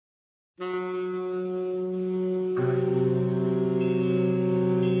Hello,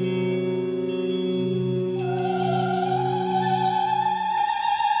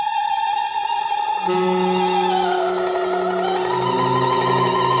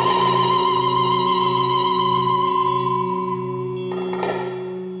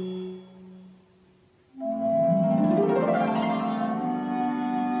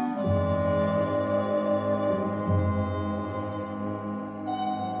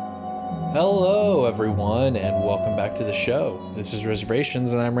 everyone, and welcome back to the show. This is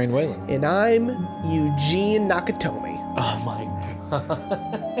Reservations, and I'm Rain Whalen. And I'm Eugene Nakatomi. Oh my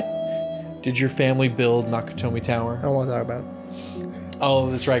god. Did your family build Nakatomi Tower? I don't want to talk about it.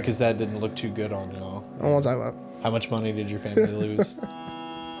 Oh, that's right, because that didn't look too good on y'all. I don't want to talk about it. How much money did your family lose?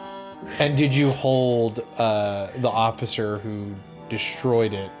 And did you hold the officer who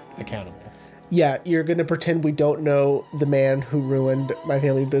destroyed it accountable? Yeah, you're going to pretend we don't know the man who ruined my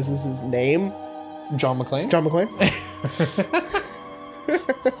family business's name. John McClane? John McClane?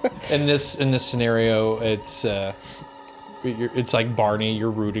 In this scenario, it's like Barney.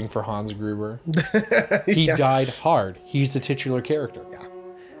 You're rooting for Hans Gruber. He died hard. He's the titular character. Yeah.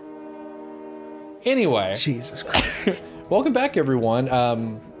 Anyway, Jesus Christ. welcome back,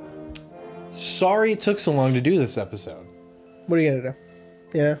 everyone. Sorry it took so long to do this episode. What are you going to do?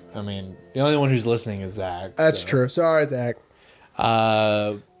 You know? I mean, the only one who's listening is Zach. That's true. Sorry, Zach.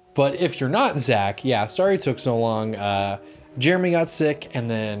 But if you're not Zach, yeah, sorry it took so long. Jeremy got sick, and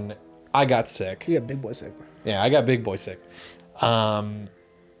then I got sick. You got big boy sick. Yeah, I got big boy sick. And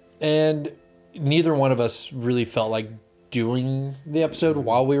neither one of us really felt like doing the episode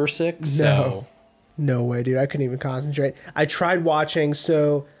while we were sick. So No way, dude. I couldn't even concentrate. I tried watching,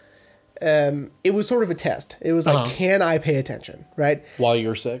 so it was sort of a test. It was like, can I pay attention, right? While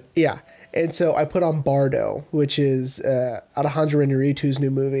you're sick? Yeah. And so I put on Bardo, which is Alejandro Inarritu's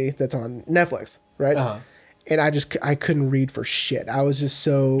new movie that's on Netflix, right? And I couldn't read for shit. I was just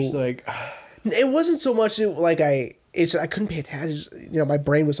so... It's like... It wasn't so much like I couldn't pay attention. You know, my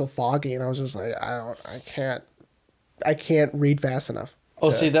brain was so foggy, and I was just like, I can't read fast enough. Oh,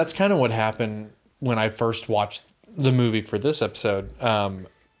 see, that's kind of what happened when I first watched the movie for this episode.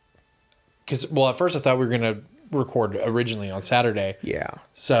 Because, well, at first I thought we were going to record originally on Saturday. Yeah.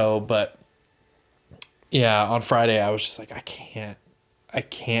 So, but yeah, on Friday I was just like, I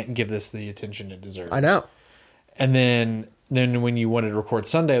can't give this the attention it deserves. I know. And then when you wanted to record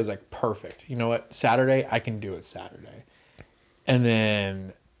Sunday, I was like, perfect. You know what? Saturday, I can do it Saturday. And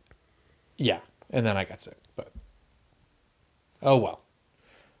then, yeah. And then I got sick. But, oh well.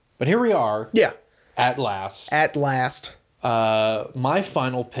 But here we are. Yeah. At last. At last. My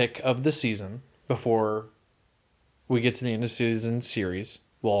final pick of the season before we get to the end of season series.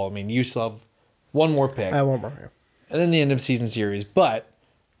 Well, I mean, you still have one more pick. I have one more here. And then the end of season series. But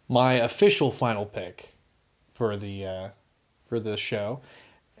my official final pick for the show,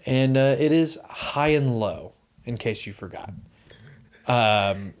 and it is High and Low, in case you forgot.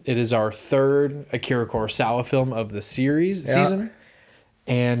 It is our third Akira Kurosawa film of the season.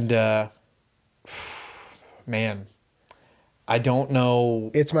 And man, I don't know.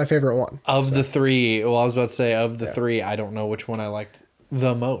 It's my favorite one. Of the three, well, I was about to say, of the three, I don't know which one I liked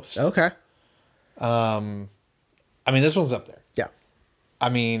the most. Okay. I mean, this one's up there. Yeah. I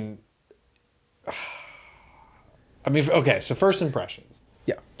mean, okay, so first impressions.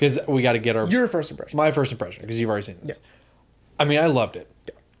 Yeah. Because we got to get Your first impression. my first impression, because you've already seen this. Yeah. I mean, I loved it.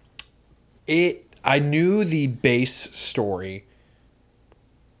 Yeah. I knew the base story.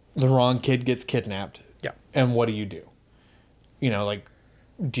 The wrong kid gets kidnapped. Yeah. And what do? You know, like,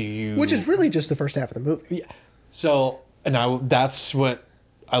 do you... Which is really just the first half of the movie. Yeah. So, that's what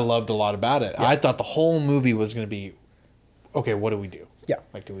I loved a lot about it. Yeah. I thought the whole movie was going to be, okay, what do we do? Yeah.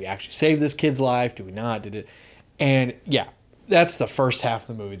 Like, do we actually save this kid's life? Do we not? And yeah, that's the first half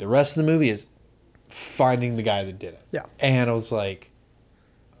of the movie. The rest of the movie is finding the guy that did it. Yeah. And I was like,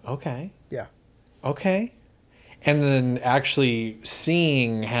 okay. Yeah. Okay. And then actually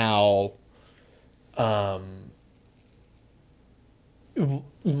seeing how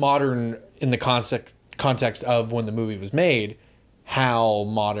modern, in the context of when the movie was made, how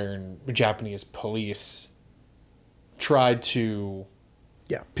modern Japanese police tried to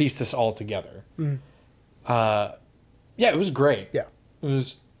piece this all together. Mm. Yeah, it was great. Yeah. It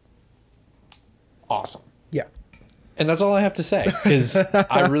was awesome. Yeah. And that's all I have to say, because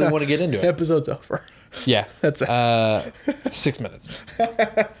I really want to get into it. Episode's over. Yeah. That's it. 6 minutes.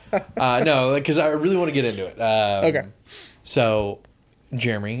 No, because I really want to get into it. Okay. So,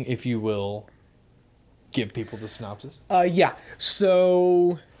 Jeremy, if you will give people the synopsis. Yeah.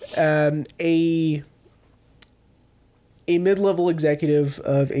 So, a a mid-level executive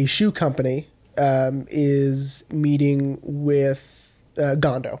of a shoe company is meeting with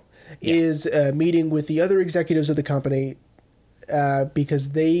Gondo. Yeah. Is meeting with the other executives of the company because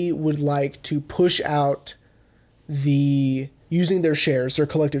they would like to push out using their shares, their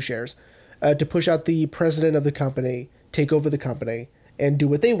collective shares, to push out the president of the company, take over the company, and do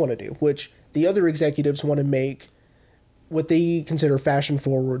what they want to do, which the other executives want to make what they consider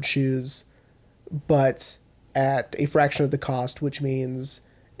fashion-forward shoes, but at a fraction of the cost, which means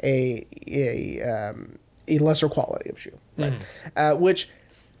a lesser quality of shoe, right? Which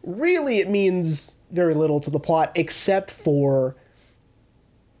really it means very little to the plot, except for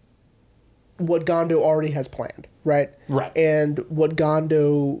what Gondo already has planned, right? Right. And what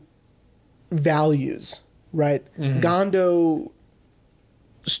Gondo values, right? Gondo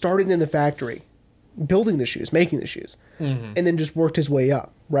started in the factory, building the shoes, making the shoes, and then just worked his way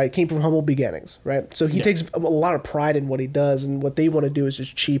up, right? Came from humble beginnings, right? So he takes a lot of pride in what he does, and what they want to do is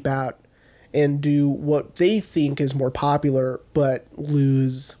just cheap out and do what they think is more popular, but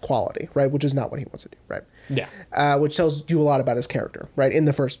lose quality, right? Which is not what he wants to do, right? Yeah. Which tells you a lot about his character, right? In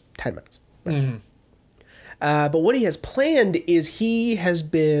the first 10 minutes. Right? But what he has planned is he has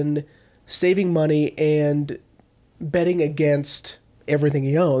been saving money and betting against everything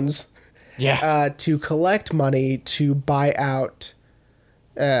he owns. Yeah. To collect money to buy out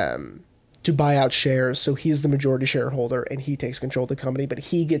shares. So he's the majority shareholder and he takes control of the company, but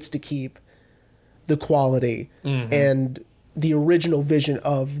he gets to keep the quality and the original vision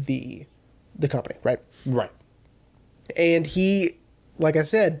of the company, right? Right. And he, like I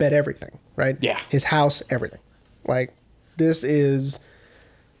said, bet everything, right? Yeah. His house, everything. Like this is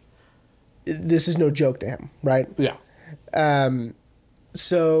no joke to him, right? Yeah.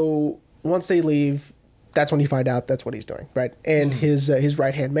 So once they leave, that's when you find out that's what he's doing, right? And his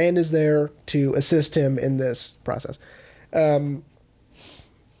right-hand man is there to assist him in this process.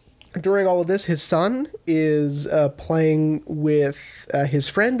 During all of this, his son is playing with his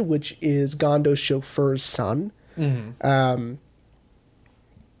friend, which is Gondo's chauffeur's son. And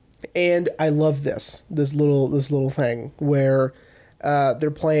I love this little thing where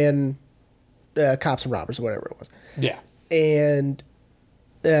they're playing cops and robbers or whatever it was. Yeah. And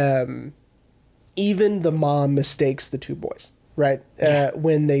even the mom mistakes the two boys, right?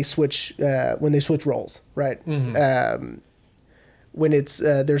 When they switch roles, right? When it's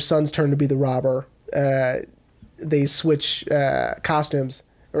their son's turn to be the robber, they switch costumes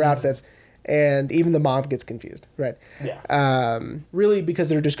or outfits, and even the mom gets confused, right? Yeah. Really because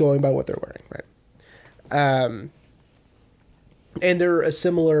they're just going by what they're wearing, right? And they're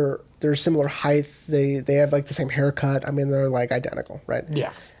similar height. They have like the same haircut. I mean, they're like identical, right?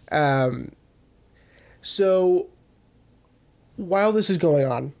 Yeah. So while this is going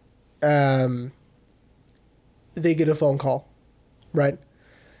on, they get a phone call, right?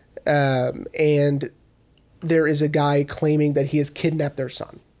 And there is a guy claiming that he has kidnapped their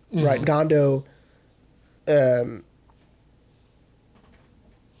son, right? Gondo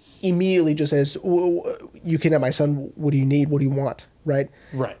immediately just says, "You kidnapped my son. What do you need? What do you want?" Right?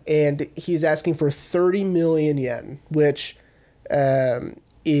 Right. And he's asking for 30 million yen, which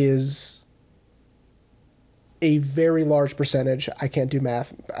is a very large percentage. I can't do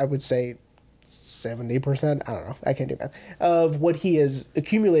math. I would say 70%. I don't know. I can't do math of what he has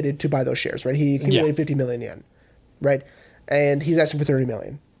accumulated to buy those shares. Right? He accumulated 50 million yen, right? And he's asking for 30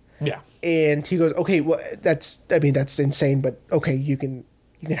 million. Yeah. And he goes, "Okay, well, that's insane, but okay, you can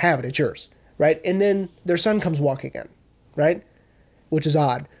have it. It's yours." Right? And then their son comes walking in, right? Which is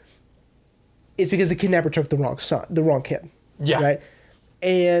odd. It's because the kidnapper took the wrong kid. Yeah. Right?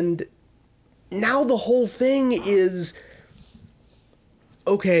 And now the whole thing is,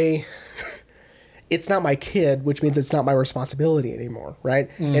 okay, it's not my kid, which means it's not my responsibility anymore, right?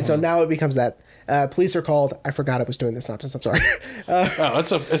 And so now it becomes that police are called. I forgot I was doing this synopsis. I'm sorry.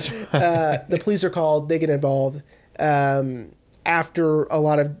 The police are called. They get involved. After a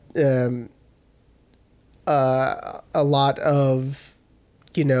lot of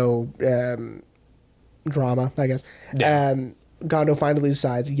drama, I guess. Yeah. Gondo finally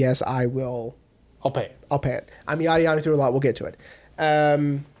decides, yes, I'll pay it. I'm yada through a lot. We'll get to it.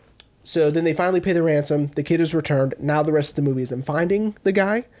 So then they finally pay the ransom. The kid is returned. Now the rest of the movie is them finding the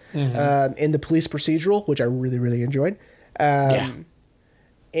guy in the police procedural, which I really, really enjoyed. And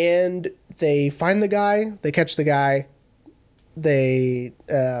they find the guy. They catch the guy. They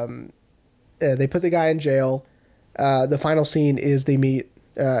put the guy in jail. The final scene is they meet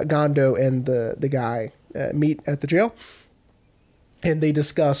Gondo and the guy meet at the jail, and they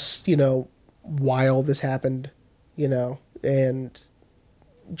discuss why all this happened, and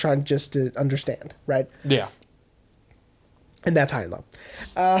trying just to understand, right? Yeah. And that's high and low.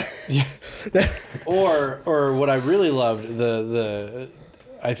 Yeah. or what I really loved,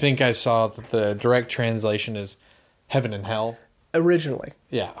 I think I saw that the direct translation is heaven and hell. Originally.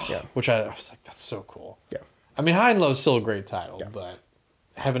 Yeah. Which I was like, that's so cool. Yeah. I mean, High and Low is still a great title, Yeah. but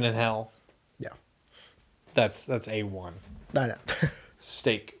heaven and hell, Yeah. that's A1. I know.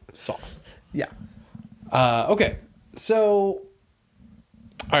 Steak sauce. Yeah. Okay. So,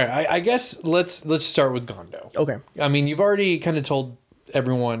 all right. I guess let's start with Gondo. Okay. I mean, you've already kind of told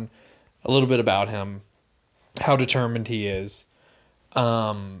everyone a little bit about him, how determined he is.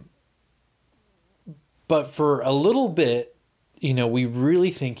 But for a little bit, we really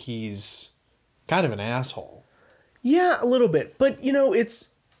think he's kind of an asshole. Yeah, a little bit. But,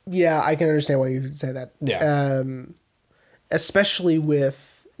 I can understand why you would say that. Yeah. Especially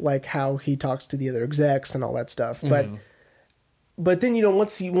with, like, how he talks to the other execs and all that stuff. But then,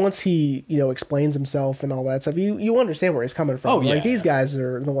 once he explains himself and all that stuff, you understand where he's coming from. Oh, yeah. Like, these guys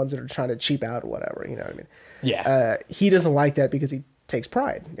are the ones that are trying to cheap out or whatever, you know what I mean? Yeah. He doesn't like that because he takes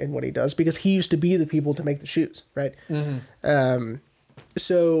pride in what he does, because he used to be the people to make the shoes, right? Mm-hmm.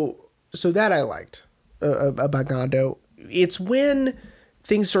 So that I liked about Gondo. It's when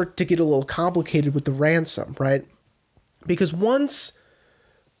things start to get a little complicated with the ransom, right? Because once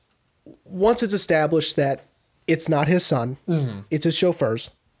it's established that it's not his son, it's his chauffeur's,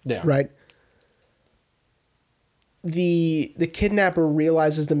 right? The kidnapper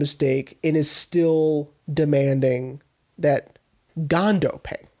realizes the mistake and is still demanding that Gondo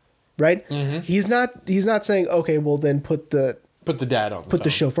pay, right? Mm-hmm. He's not saying, okay, well then put the dad on, the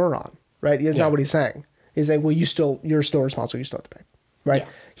chauffeur on, right? That's not what he's saying. He's saying, well, you're still responsible. You still have to pay, right? Yeah.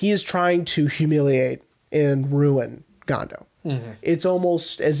 He is trying to humiliate and ruin Gondo. Mm-hmm. It's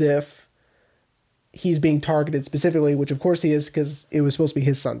almost as if he's being targeted specifically, which of course he is, because it was supposed to be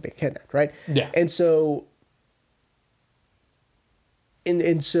his son being kidnapped, right? Yeah. And so,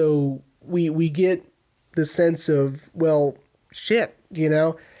 and so we get the sense of, well, shit,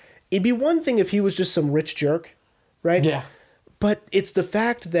 it'd be one thing if he was just some rich jerk, right? Yeah. But it's the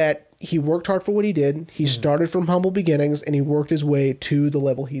fact that he worked hard for what he did. He started from humble beginnings and he worked his way to the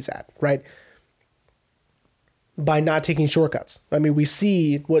level he's at, right? By not taking shortcuts. I mean, we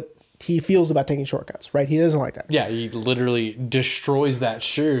see what he feels about taking shortcuts, right? He doesn't like that. Yeah, he literally destroys that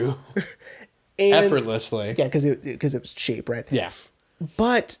shoe effortlessly. Yeah, because it was cheap, right? Yeah.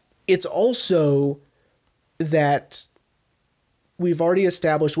 But it's also that we've already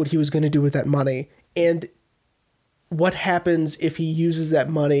established what he was going to do with that money, and what happens if he uses that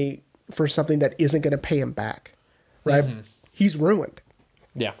money for something that isn't going to pay him back, right? Mm-hmm. He's ruined.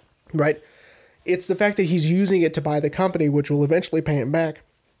 Yeah. Right? It's the fact that he's using it to buy the company, which will eventually pay him back.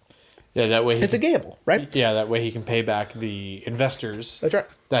 Yeah, that way it's a gamble, right? Yeah, that way he can pay back the investors. That's right.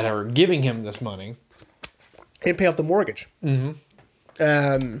 That are giving him this money. And pay off the mortgage.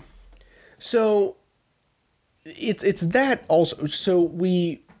 Mm-hmm. So it's that also. So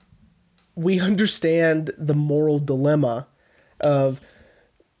we understand the moral dilemma of,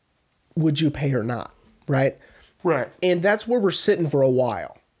 would you pay or not, right? Right. And that's where we're sitting for a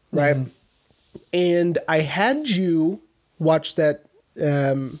while, right? Mm-hmm. And I had you watch that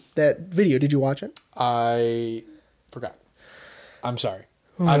video. Did you watch it? I forgot. I'm sorry.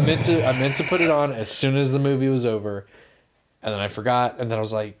 I meant to put it on as soon as the movie was over, and then I forgot. And then I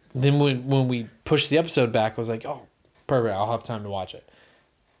was like, then when we pushed the episode back, I was like, oh, perfect. I'll have time to watch it.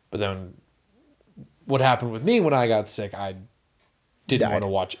 But then what happened with me when I got sick, I didn't want to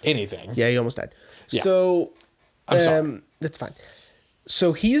watch anything. Yeah, you almost died. Yeah. So I'm sorry. That's fine.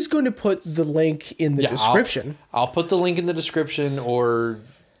 So he's going to put the link in the description. I'll put the link in the description, or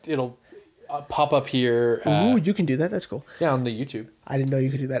it'll pop up here. Ooh, you can do that. That's cool. Yeah, on the YouTube. I didn't know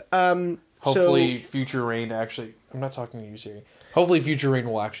you could do that. Hopefully, Future Rain actually... I'm not talking to you, Siri. Hopefully, Future Rain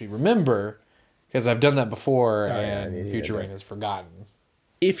will actually remember, because I've done that before, and Future Rain has forgotten.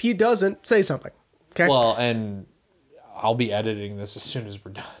 If he doesn't, say something. Okay. Well, and I'll be editing this as soon as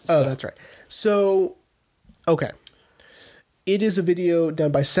we're done. So. Oh, that's right. So, okay. It is a video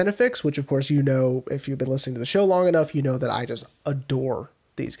done by Cinefix, which, of course, if you've been listening to the show long enough, you know that I just adore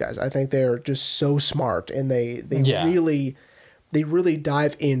these guys. I think they're just so smart, and they really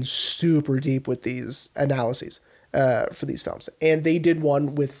dive in super deep with these analyses for these films. And they did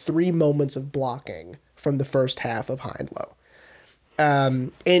one with 3 moments of blocking from the first half of High and Low.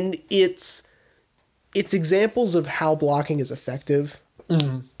 And it's examples of how blocking is effective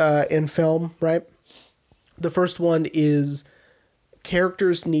in film, right? The first one is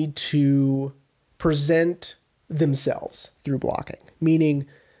characters need to present themselves through blocking, meaning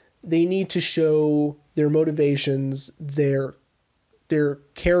they need to show their motivations, their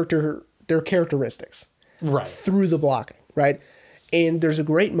characteristics, right, through the blocking. right? And there's a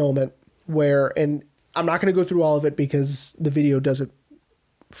great moment where, and I'm not going to go through all of it because the video does it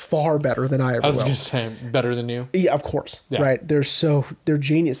far better than I ever will. I was going to say, better than you? Yeah, of course. Yeah. Right. They're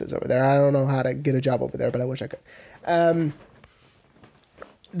geniuses over there. I don't know how to get a job over there, but I wish I could.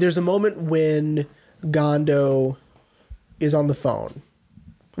 There's a moment when Gondo is on the phone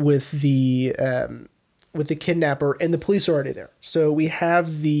with the kidnapper, and the police are already there. So we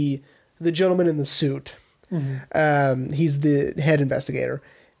have the gentleman in the suit. Mm-hmm. He's the head investigator.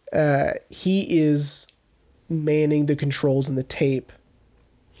 He is manning the controls and the tape,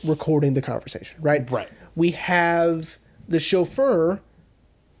 recording the conversation, right? Right. We have the chauffeur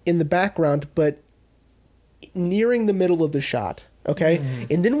in the background, but nearing the middle of the shot, okay? Mm-hmm.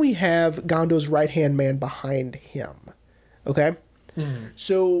 And then we have Gondo's right-hand man behind him, okay? Mm-hmm.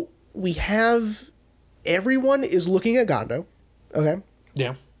 So we have everyone is looking at Gondo, okay?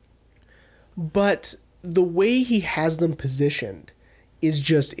 Yeah. But the way he has them positioned is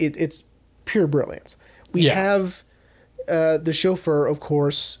just, it's pure brilliance. We have the chauffeur, of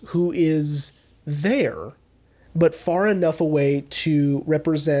course, who is there, but far enough away to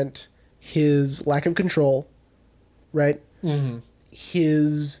represent his lack of control, right? Mm-hmm.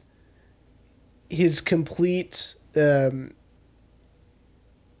 His complete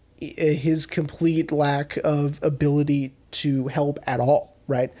lack of ability to help at all,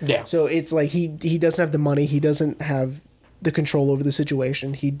 right? Yeah. So it's like he doesn't have the money, he doesn't have the control over the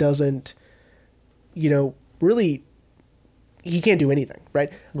situation, he doesn't, really, he can't do anything,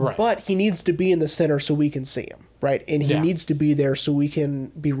 right? Right. But he needs to be in the center so we can see him, right? And he needs to be there so we can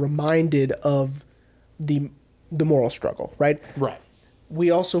be reminded of the moral struggle, right? Right.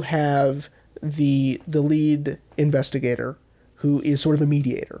 We also have the lead investigator, who is sort of a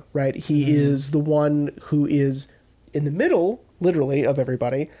mediator, right? He is the one who is in the middle, literally, of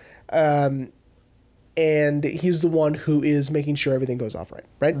everybody, and he's the one who is making sure everything goes off right,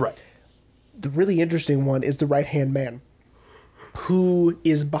 right? Right. The really interesting one is the right-hand man, who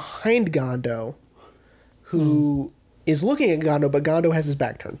is behind Gondo, who is looking at Gondo, but Gondo has his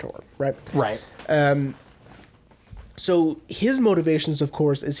back turned toward him, right? Right. So his motivations, of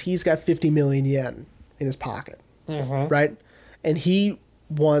course, is he's got 50 million yen in his pocket, right? And he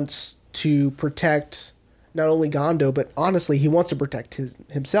wants to protect not only Gondo, but honestly, he wants to protect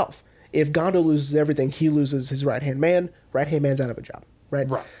himself. If Gondo loses everything, he loses his right-hand man. Right-hand man's out of a job, right?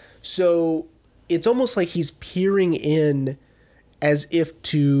 Right. So it's almost like he's peering in as if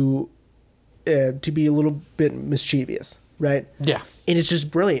to be a little bit mischievous, right? Yeah. And it's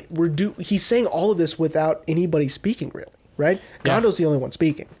just brilliant. He's saying all of this without anybody speaking, really, right? Yeah. Gondo's the only one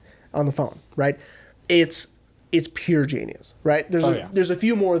speaking on the phone, right? It's pure genius, right? There's a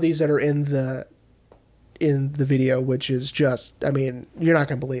few more of these that are in the video, which is just, I mean, you're not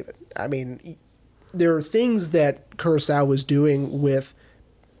going to believe it. I mean, there are things that Kurosawa was doing with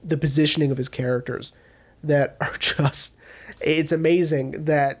the positioning of his characters that are just, it's amazing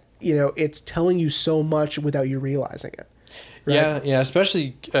that, it's telling you so much without you realizing it. Right? Yeah,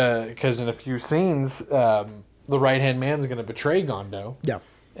 especially because in a few scenes, the right-hand man's going to betray Gondo. Yeah.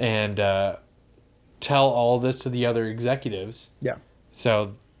 And tell all this to the other executives. Yeah.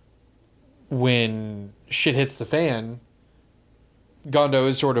 So when shit hits the fan, Gondo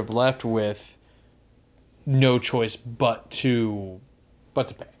is sort of left with no choice but to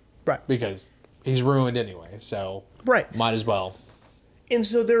pay. Right. Because he's ruined anyway, so right. Might as well. And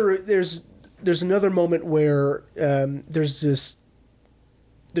so there's another moment where there's this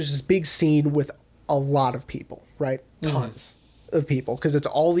big scene with a lot of people, right? Tons of people, because it's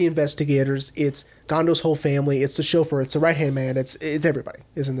all the investigators, it's Gondo's whole family, it's the chauffeur, it's the right-hand man, it's everybody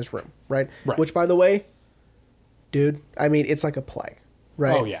is in this room, right? Which, by the way, dude, I mean, it's like a play,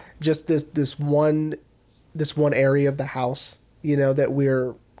 right? Oh, yeah. Just this one area of the house, that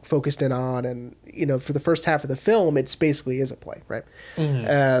we're focused in on, and, for the first half of the film, it's basically is a play, right?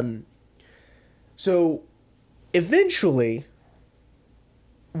 Mm-hmm. So eventually,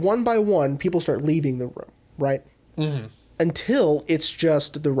 one by one, people start leaving the room, right? Mm-hmm. Until it's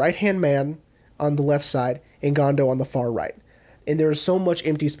just the right-hand man on the left side and Gondo on the far right. And there's so much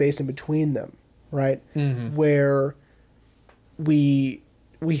empty space in between them, right? Mm-hmm. Where we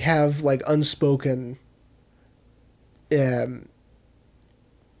have, like, unspoken...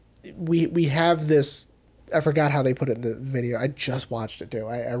 we have this... I forgot how they put it in the video. I just watched it, too.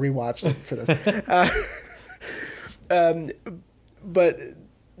 I rewatched it for this. But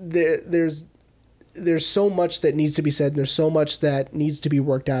there's so much that needs to be said, and there's so much that needs to be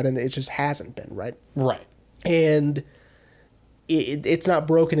worked out, and it just hasn't been, right? Right. And it's not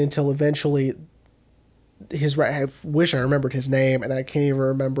broken until eventually I wish I remembered his name, and I can't even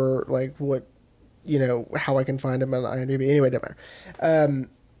remember, like, what how I can find him on IMDb. Anyway, it doesn't matter.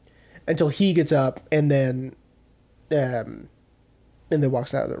 Until he gets up and then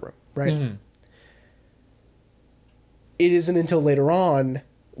walks out of the room, right? Mm-hmm. It isn't until later on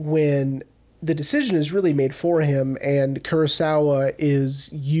when the decision is really made for him, and Kurosawa is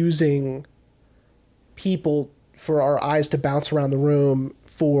using people for our eyes to bounce around the room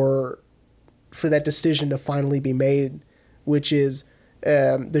for that decision to finally be made, which is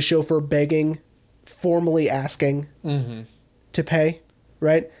the chauffeur begging, formally asking to pay,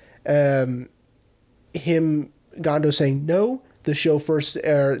 right? Gondo saying no, the chauffeur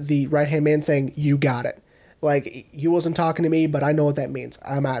or the right-hand man saying, you got it. Like, he wasn't talking to me, but I know what that means.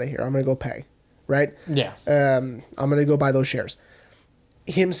 I'm out of here. I'm going to go pay, right? Yeah. I'm going to go buy those shares.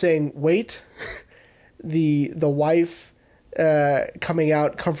 Him saying, wait, the wife coming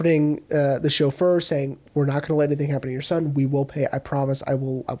out, comforting the chauffeur, saying, we're not going to let anything happen to your son. We will pay. I promise. I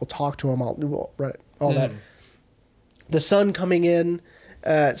will talk to him. We'll run it. All that. The son coming in,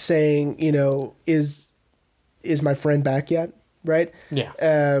 saying, is my friend back yet? Right? Yeah.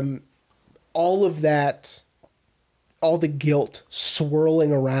 All of that, all the guilt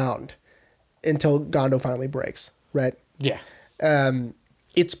swirling around until Gondo finally breaks, right? Yeah.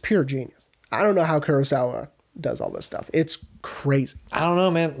 It's pure genius. I don't know how Kurosawa does all this stuff. It's crazy. I don't know,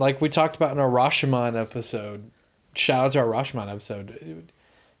 man. Like we talked about in our Rashomon episode, shout out to our Rashomon episode.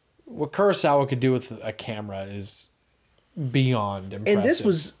 What Kurosawa could do with a camera is beyond impressive. And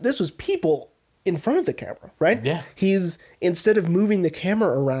this was people in front of the camera, right? Yeah. He's, instead of moving the camera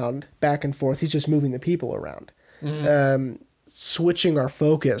around back and forth, he's just moving the people around. Switching our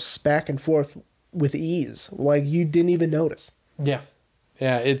focus back and forth with ease. Like you didn't even notice. Yeah.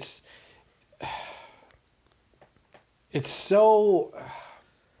 Yeah, it's so,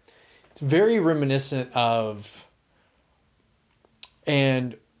 it's very reminiscent of,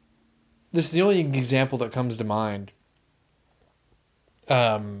 and this is the only example that comes to mind,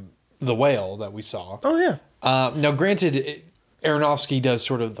 The Whale that we saw. Oh, yeah. Now, granted, Aronofsky does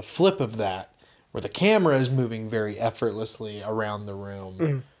sort of the flip of that, where the camera is moving very effortlessly around the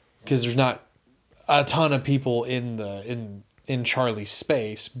room, because there's not a ton of people in Charlie's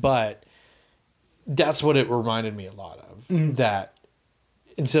space, but that's what it reminded me a lot of. That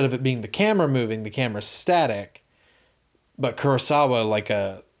instead of it being the camera moving, the camera's static, but Kurosawa, like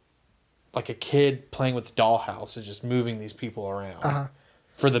a kid playing with the dollhouse, is just moving these people around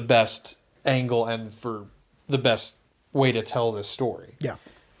for the best angle and for the best way to tell this story. Yeah.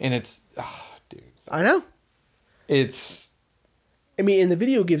 And it's, dude. I know. I mean, and the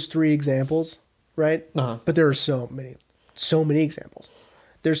video gives 3 examples, right? But there are so many examples.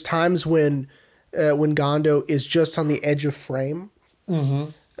 There's times when Gondo is just on the edge of frame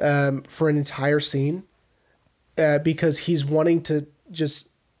for an entire scene because he's wanting to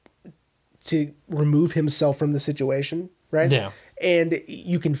remove himself from the situation, right? Yeah. And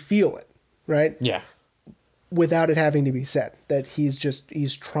you can feel it, right? Yeah. Without it having to be said, that he's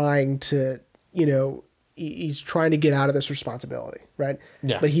trying to, he's trying to get out of this responsibility, right?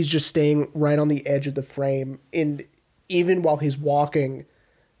 Yeah. But he's just staying right on the edge of the frame. And even while he's walking,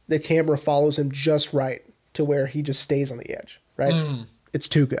 the camera follows him just right to where he just stays on the edge, right? It's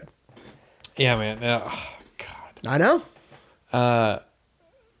too good. Yeah, man. Oh, God. I know.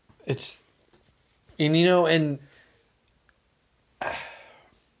 It's, and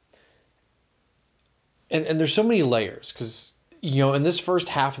and there's so many layers because, in this first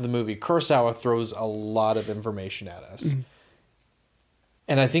half of the movie, Kurosawa throws a lot of information at us.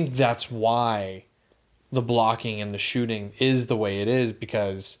 And I think that's why the blocking and the shooting is the way it is,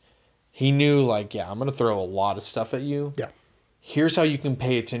 because he knew, I'm going to throw a lot of stuff at you. Yeah. Here's how you can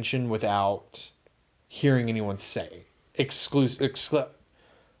pay attention without hearing anyone say. Explicitly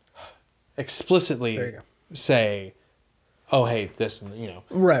say, oh, hey, this, and,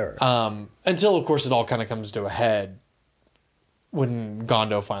 Right. Until, of course, it all kind of comes to a head when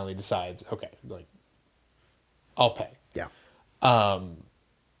Gondo finally decides, okay, I'll pay. Yeah.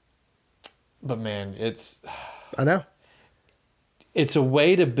 But man, I know. It's a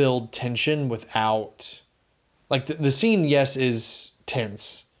way to build tension without, the scene, yes, is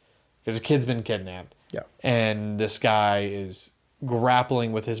tense because a kid's been kidnapped. Yeah. And this guy is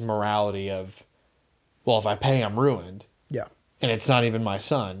grappling with his morality of, well, if I pay, I'm ruined. Yeah. And it's not even my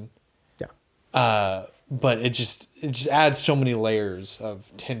son. Yeah. But it just adds so many layers of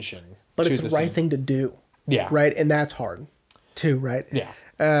tension. But it's the right thing to do. Yeah. Right? And that's hard too, right? Yeah.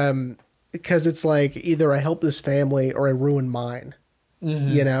 Because it's like either I help this family or I ruin mine.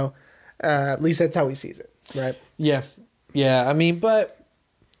 At least that's how he sees it, right? Yeah. Yeah.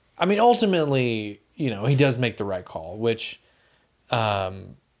 Ultimately, he does make the right call, which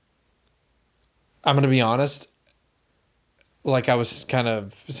I'm gonna be honest. Like I was kind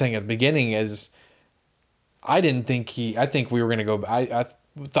of saying at the beginning, is I didn't think he. I think we were gonna go. I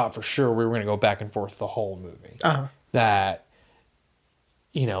thought for sure we were gonna go back and forth the whole movie. That,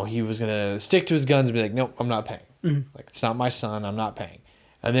 you know, he was gonna stick to his guns and be like, nope, I'm not paying. Like, it's not my son, I'm not paying.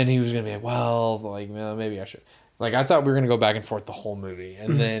 And then he was gonna be like, well, like, maybe I should. Like, I thought we were gonna go back and forth the whole movie,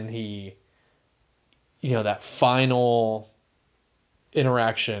 and then he, you know, that final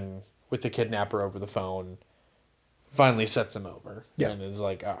interaction with the kidnapper over the phone finally sets him over. Yeah. And is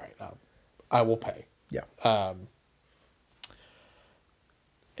like, all right, I will pay. Yeah.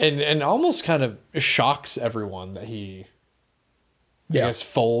 And almost kind of shocks everyone that he, I guess,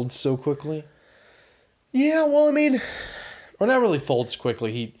 folds so quickly. Yeah, well, I mean, Or not really folds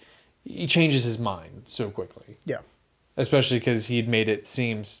quickly. He changes his mind so quickly. yeah. Especially because he'd made it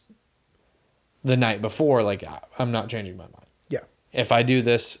seem the night before like, I'm not changing my mind. Yeah. If I do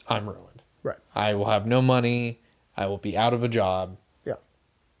this, I'm ruined. Right. I will have no money. I will be out of a job. Yeah.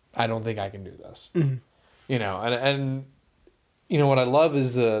 I don't think I can do this. Mm-hmm. You know, and you know what I love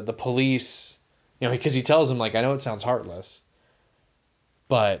is the police, you know, because he tells him, like, I know it sounds heartless,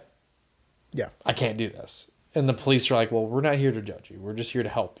 but Yeah. I can't do this. And the police are like, well, we're not here to judge you. We're just here to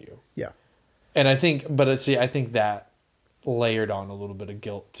help you. Yeah. And I think, I think that layered on a little bit of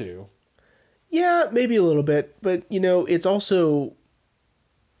guilt too. Yeah, maybe a little bit, but you know, it's also,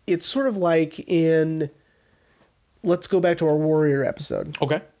 it's sort of like in, let's go back to our Warrior episode.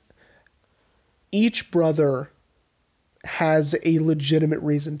 Okay. Each brother has a legitimate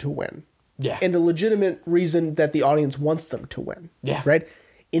reason to win. Yeah. And a legitimate reason that the audience wants them to win. Yeah. Right?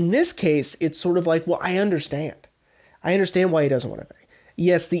 In this case, it's sort of like, well, I understand. I understand why he doesn't want to pay.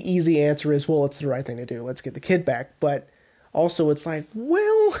 Yes, the easy answer is, well, it's the right thing to do. Let's get the kid back. But also it's like,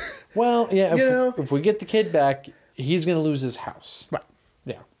 well... Well, yeah, you know? if we get the kid back, he's going to lose his house. Right.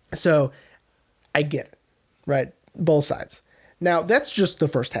 Yeah. So, I get it. Right? Both sides. Now, that's just the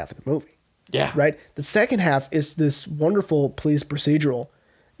first half of the movie. Yeah. Right? The second half is this wonderful police procedural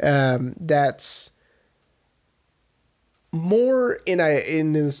that's more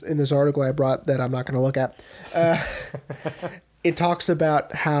in this article I brought that I'm not going to look at. It talks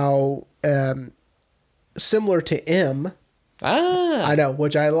about how similar to M. I know,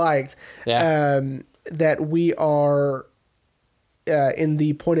 which I liked. Yeah. That we are in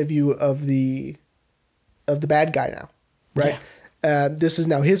the point of view of the bad guy now, right? Yeah. This is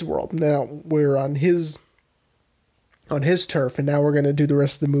now his world. Now we're on his turf, and now we're going to do the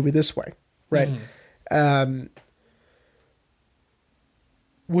rest of the movie this way, right? Mm-hmm.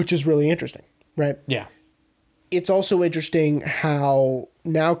 Which is really interesting, right? Yeah. It's also interesting how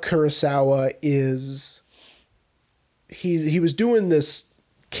now Kurosawa is... He was doing this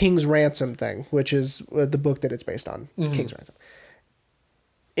King's Ransom thing, which is the book that it's based on, King's Ransom.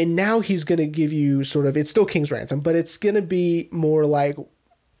 And now he's going to give you sort of... It's still King's Ransom, but it's going to be more like,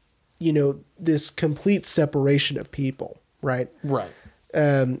 you know, this complete separation of people, right? Right.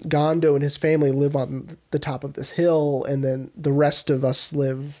 Gondo and his family live on the top of this hill, and then the rest of us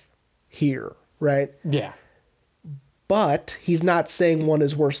live here, right? Yeah. But he's not saying one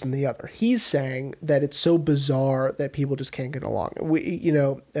is worse than the other. He's saying that it's so bizarre that people just can't get along.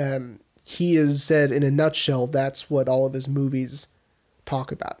 He has said in a nutshell, that's what all of his movies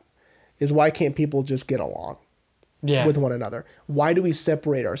talk about, is why can't people just get along with one another? Why do we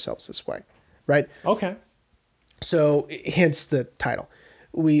separate ourselves this way, right? Okay. So, hence the title.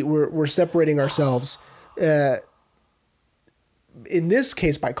 We're separating ourselves, in this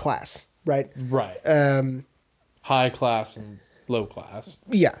case, by class, right? Right. High class and low class.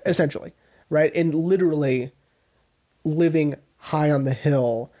 Yeah, essentially, right? And literally living high on the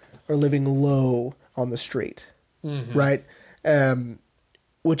hill or living low on the street, right?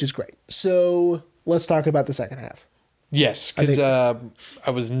 Which is great. So let's talk about the second half. Yes, because I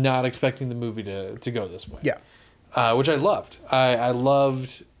was not expecting the movie to go this way. Yeah. Which I loved. I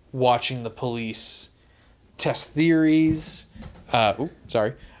loved watching the police test theories.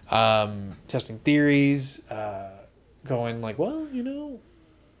 Testing theories. Going like, well, you know,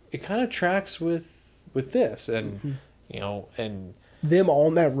 it kind of tracks with this, and you know, and them all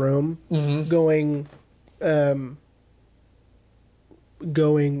in that room going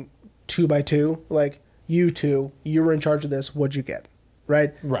 2 by 2, like, you two, you were in charge of this, what'd you get?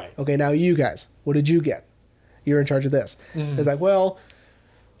 Right? Right. Okay, now you guys, what did you get? You're in charge of this. It's like, well,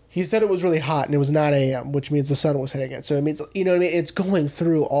 he said it was really hot and it was 9 a.m., which means the sun was hitting it. So it means, you know what I mean? It's going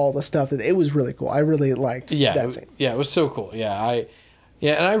through all the stuff. It was really cool. I really liked that scene. Yeah, it was so cool. And I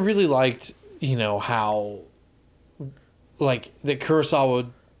really liked, you know, how, like, that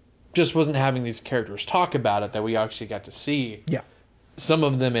Kurosawa just wasn't having these characters talk about it, that we actually got to see Yeah. some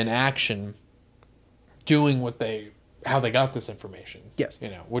of them in action doing how they got this information. Yes.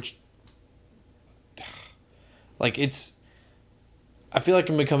 Which, like, I feel like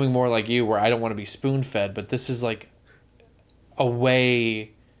I'm becoming more like you, where I don't want to be spoon-fed, but this is like a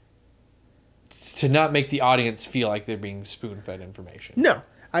way to not make the audience feel like they're being spoon-fed information. No,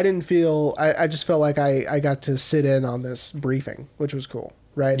 I didn't feel. I just felt like I got to sit in on this briefing, which was cool,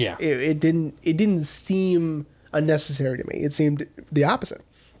 right? Yeah. It didn't seem unnecessary to me. It seemed the opposite.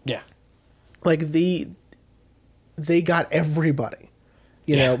 Yeah. Like they got everybody,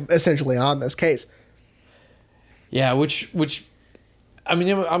 essentially on this case. Yeah, which I mean,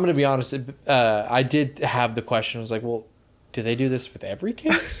 I'm going to be honest. I did have the question. I was like, well, do they do this with every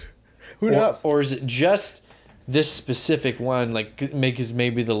case? Who knows? Or is it just this specific one? Like, because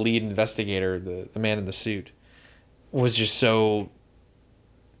maybe the lead investigator, the man in the suit, was just so,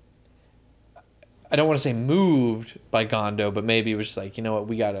 I don't want to say moved by Gondo, but maybe it was just like, you know what,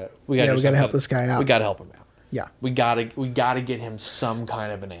 we gotta help this guy out. We gotta help him out. Yeah, we gotta get him some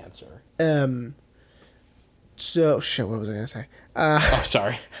kind of an answer. So shit. What was I gonna say? Oh,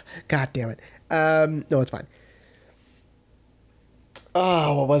 sorry. God damn it. No, it's fine.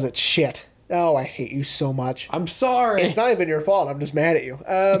 Oh, what was it? Shit. Oh, I hate you so much. I'm sorry. It's not even your fault. I'm just mad at you.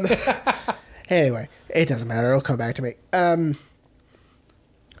 Anyway, it doesn't matter. It'll come back to me.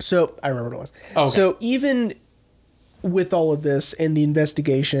 So I remember what it was. Okay. So even with all of this and the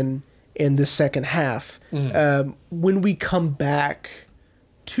investigation in the second half, when we come back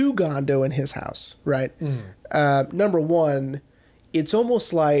to Gondo and his house, right? Number one, it's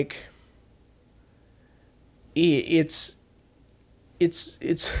almost like it's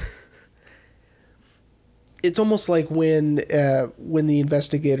almost like when the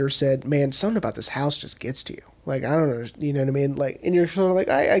investigator said, "Man, something about this house just gets to you." Like, I don't know, you know what I mean? Like, and you're sort of like,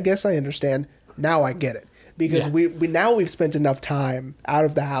 I guess I understand. Now I get it. Because we've spent enough time out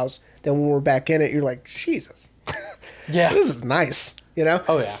of the house that when we're back in it, you're like, Jesus. Yeah. This is nice,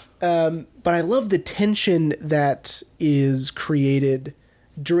 Oh, yeah. But I love the tension that is created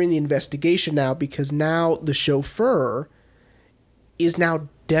during the investigation now, because now the chauffeur is now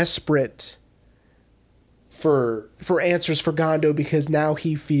desperate for answers for Gondo, because now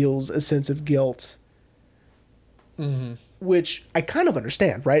he feels a sense of guilt. Which I kind of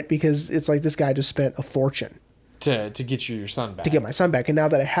understand, right? Because it's like, this guy just spent a fortune to get your son back. To get my son back. And now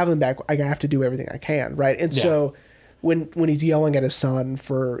that I have him back, I have to do everything I can, right? And so when he's yelling at his son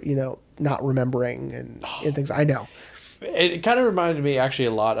for, not remembering and things, I know. It kind of reminded me actually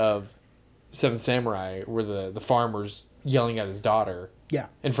a lot of Seventh Samurai, where the farmer's yelling at his daughter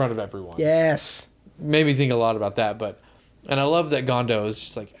in front of everyone. Yes. Made me think a lot about that, and I love that Gondo is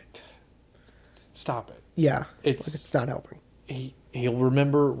just like, stop it. Yeah. It's not helping. He'll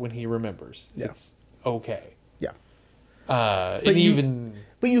remember when he remembers. Yeah. It's okay. Yeah. But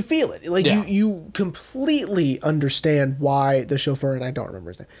you feel it. Like, you completely understand why the chauffeur, and I don't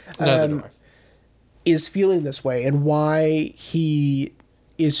remember his name, is feeling this way, and why he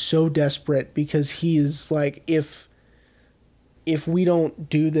is so desperate, because he is like, if we don't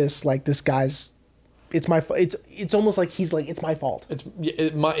do this, like, this guy's, it's my it's almost like he's like, it's my fault.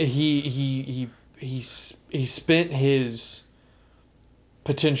 He spent his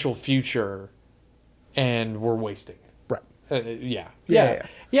potential future, and we're wasting it. Right. Yeah,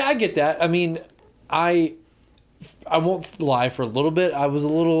 I get that. I mean, I won't lie, for a little bit I was a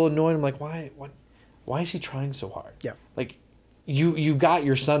little annoyed. I'm like, why is he trying so hard? Yeah. Like, you got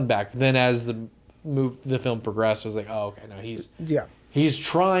your son back. Then as the film progressed, I was like, oh, okay, no, he's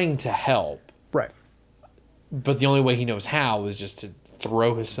trying to help. Right. But the only way he knows how is just to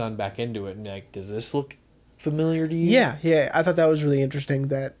throw his son back into it and be like, does this look familiar to you? Yeah. I thought that was really interesting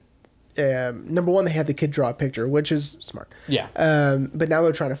that, number one, they had the kid draw a picture, which is smart. Yeah. But now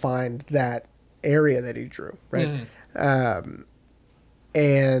they're trying to find that area that he drew, right?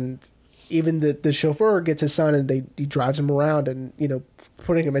 And even the chauffeur gets his son, and he drives him around, and,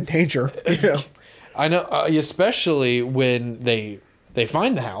 putting him in danger, I know, especially when they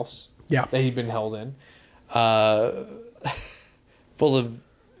find the house that he'd been held in, full of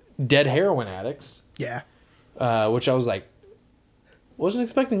dead heroin addicts. Yeah. Which I was like, wasn't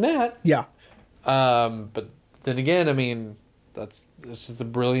expecting that. Yeah. But then again, I mean, this is the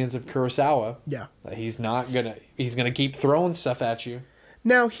brilliance of Kurosawa. Yeah. He's gonna keep throwing stuff at you.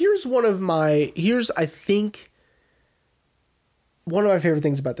 Now, here's I think one of my favorite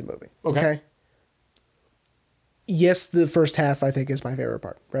things about the movie. Okay. Yes, the first half, I think, is my favorite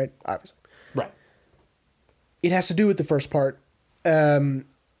part, right? Obviously. Right. It has to do with the first part.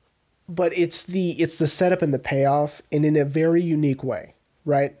 But it's the setup and the payoff, and in a very unique way,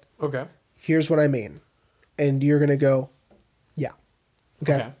 right? Okay. Here's what I mean. And you're going to go, yeah.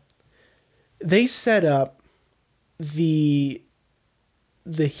 Okay. they set up the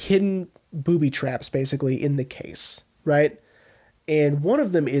hidden booby traps basically in the case, right? And one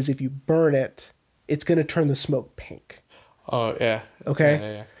of them is if you burn it, it's going to turn the smoke pink. Oh, yeah. Okay?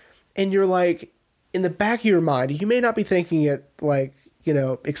 Yeah. And you're like, in the back of your mind, you may not be thinking it like,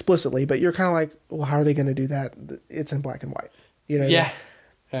 explicitly, but you're kind of like, well, how are they going to do that? It's in black and white. Yeah.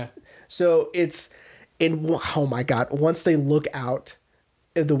 Yeah. So oh my God, once they look out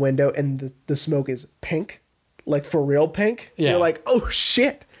of the window and the smoke is pink, like for real pink, Yeah. you're like, oh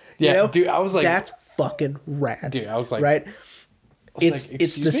shit. Yeah, dude, I was like... That's fucking rad. Dude, I was like... Right? It's the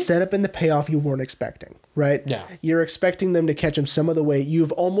 "Excuse me?" setup and the payoff you weren't expecting, right? Yeah. You're expecting them to catch him some other way.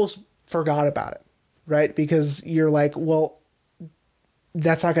 You've almost forgot about it, right? Because you're like, well,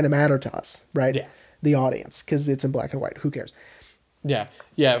 that's not going to matter to us, right? Yeah. The audience, because it's in black and white. Who cares? Yeah.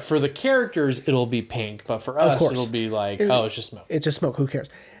 Yeah, for the characters, it'll be pink, but for us, course. it'll be like, oh, it's just smoke. It's just smoke. Who cares?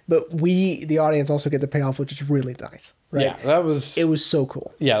 But we, the audience, also get the payoff, which is really nice, right? Yeah, that was... It was so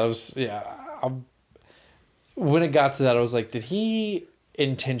cool. Yeah, that was... Yeah. When it got to that, I was like, did he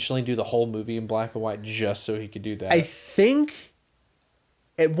intentionally do the whole movie in black and white just so he could do that? I think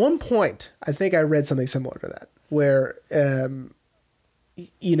at one point, I read something similar to that, where, that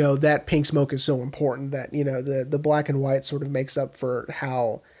pink smoke is so important that, the black and white sort of makes up for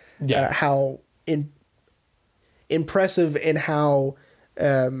how impressive and how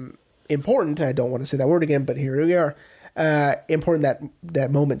important, I don't want to say that word again, but here we are, important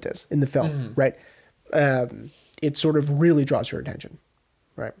that moment is in the film, right? It sort of really draws your attention,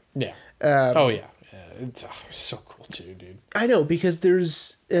 right? Yeah. Yeah. It's so cool too, dude. I know, because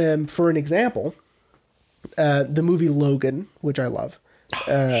there's, for an example, the movie Logan, which I love.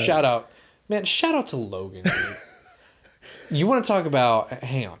 Shout out to Logan, dude. You want to talk about...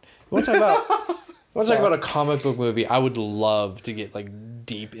 Hang on. You want to talk about a comic book movie I would love to get like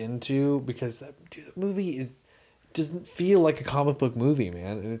deep into, because that movie doesn't feel like a comic book movie,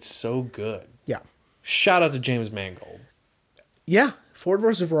 man, and it's so good. Yeah. Shout out to James Mangold. Yeah. Ford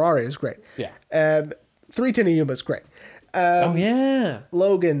versus Ferrari is great. Yeah. 310 to Yuma is great. Oh yeah.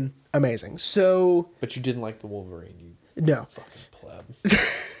 Logan, amazing. So... But you didn't like the Wolverine, you No. fucking pleb.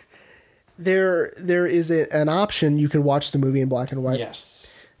 There is an option you can watch the movie in black and white.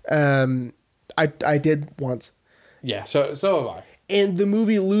 Yes. I did once. Yeah, so have I. And the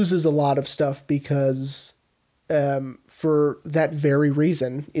movie loses a lot of stuff because, for that very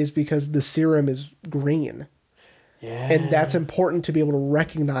reason, is because the serum is green. Yeah. And that's important to be able to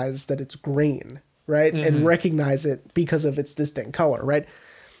recognize that it's green, right? Mm-hmm. And recognize it because of its distinct color, right?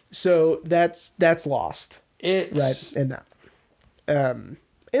 So that's lost. It's... Right, in that.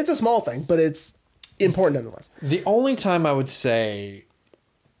 It's a small thing, but it's important nonetheless. The only time I would say...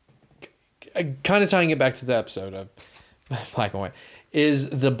 kind of tying it back to the episode of Black and White,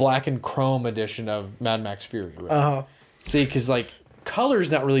 is the black and chrome edition of Mad Max Fury Road. Uh-huh. See, because like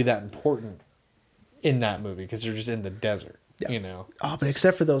color's not really that important in that movie because they're just in the desert, Oh, but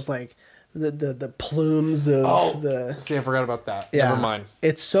except for those like the plumes of the... See, I forgot about that. Yeah, Never mind.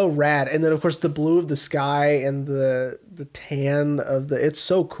 It's so rad. And then of course the blue of the sky and the tan of the... It's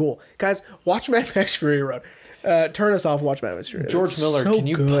so cool. Guys, watch Mad Max Fury Road. Turn us off, watch Mad Max Fury Road. George Miller, so can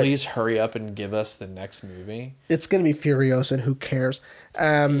you good. please hurry up and give us the next movie? It's going to be Furiosa, and who cares?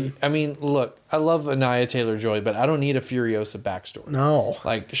 I mean, look, I love Anya Taylor-Joy, but I don't need a Furiosa backstory. No.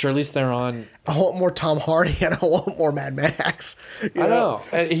 Like, Charlize Theron... I want more Tom Hardy, and I want more Mad Max. I know.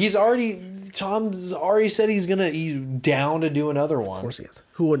 And Tom's already said he's down to do another one. Of course he is.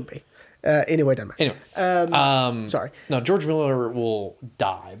 Who wouldn't be? Anyway, done. Anyway. Sorry. No, George Miller will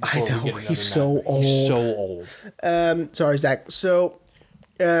die before I know, we get another he's so Mad Max. He's old. so old. Sorry, Zach. So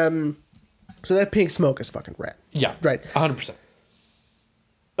that pink smoke is fucking rad. Yeah. Right. 100%.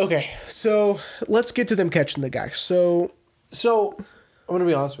 Okay, so let's get to them catching the guy. So I'm going to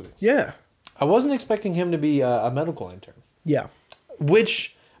be honest with you. Yeah. I wasn't expecting him to be a medical intern. Yeah.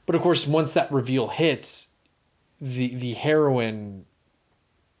 But of course, once that reveal hits, the heroin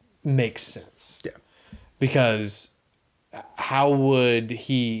makes sense. Yeah. Because how would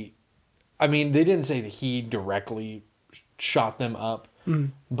he... I mean, they didn't say that he directly shot them up.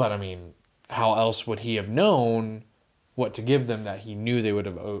 Mm. But, I mean, how else would he have known what to give them that he knew they would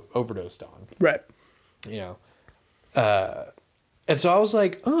have overdosed on? Right. And so I was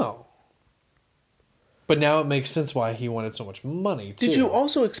like, oh. But now it makes sense why he wanted so much money, too. Did you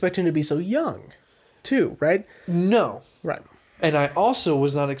also expect him to be so young, too, right? No. Right. And I also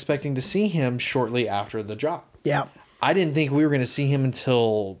was not expecting to see him shortly after the job. Yeah. I didn't think we were going to see him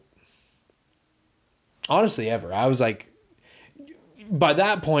until... Honestly, ever. I was like... By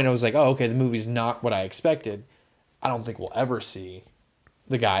that point, I was like, oh, okay, the movie's not what I expected. I don't think we'll ever see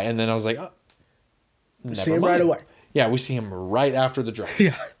the guy. And then I was like, oh, See him right away. Yeah, we see him right after the draft.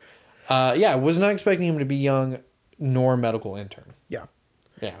 Yeah. Yeah, I was not expecting him to be young nor medical intern. Yeah.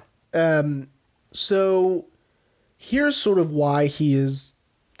 Yeah. So here's sort of why he is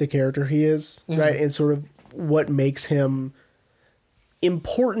the character he is, right? And sort of what makes him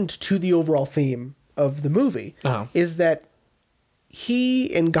important to the overall theme of the movie is that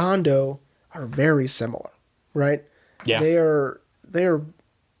he and Gondo are very similar, right? Yeah. They're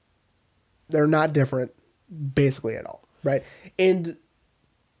not different basically at all, right? And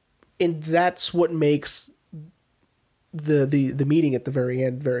that's what makes the meeting at the very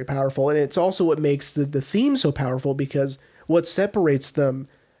end very powerful. And it's also what makes the theme so powerful, because what separates them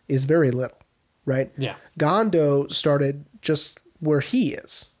is very little, right? Yeah. Gondo started just where he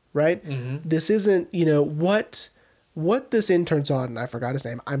is, right? This isn't, what this intern's on, and I forgot his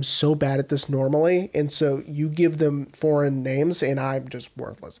name. I'm so bad at this normally, and so you give them foreign names, and I'm just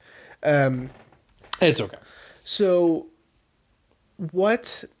worthless. It's okay. So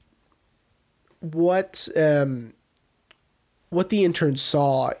what the intern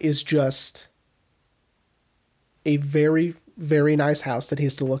saw is just a very, very nice house that he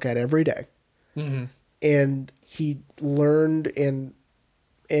has to look at every day. And he learned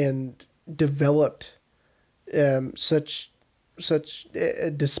and developed such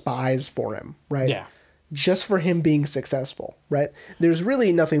a despise for him, right? Yeah. Just for him being successful, right? There's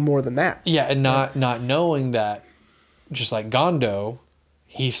really nothing more than that. Yeah, and not knowing that, just like Gondo,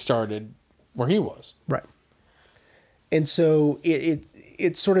 he started where he was. Right. And so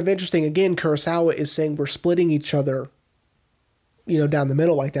it's sort of interesting. Again, Kurosawa is saying we're splitting each other, down the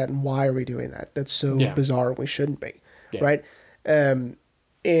middle like that. And why are we doing that? That's so bizarre. We shouldn't be. Yeah. Right.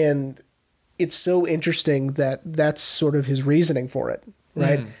 And it's so interesting that that's sort of his reasoning for it.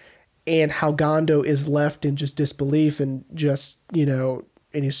 Right. And how Gondo is left in just disbelief and just, and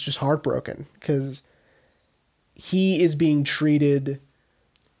he's just heartbroken because he is being treated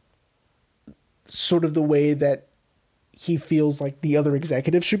sort of the way that he feels like the other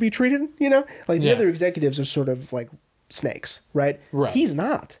executives should be treated, like the other executives are sort of like snakes, right? Right. He's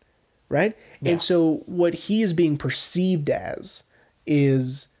not, right? Yeah. And so what he is being perceived as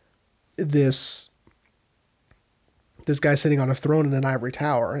is this guy sitting on a throne in an ivory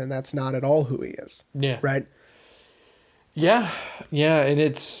tower, and that's not at all who he is. Yeah. Right? Yeah. Yeah, and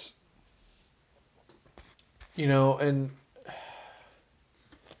it's, and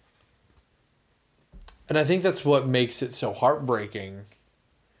I think that's what makes it so heartbreaking.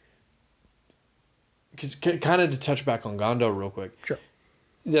 Because kind of to touch back on Gondo real quick. Sure.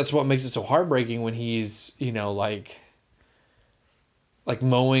 That's what makes it so heartbreaking when he's, like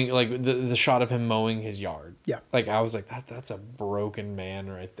mowing, like the shot of him mowing his yard. Yeah. Like I was like, that's a broken man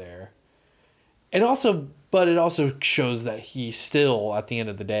right there. And also, but it also shows that he still, at the end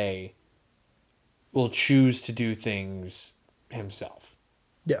of the day, will choose to do things himself.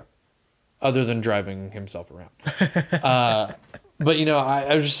 Yeah. Other than driving himself around. But,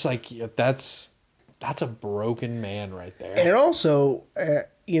 I was just like, that's a broken man right there. And it also,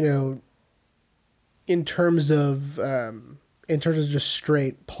 in terms of just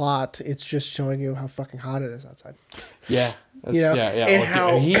straight plot, it's just showing you how fucking hot it is outside. Yeah. Yeah. And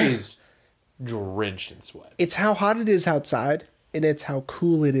how he is drenched in sweat. It's how hot it is outside, and it's how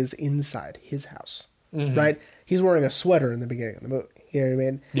cool it is inside his house. Right? He's wearing a sweater in the beginning of the movie. You know what I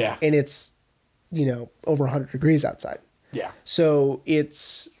mean? Yeah. And it's, over 100 degrees outside. Yeah. So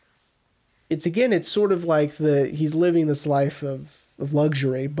it's sort of like he's living this life of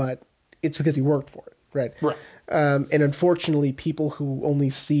luxury, but it's because he worked for it. Right. Right. And unfortunately, people who only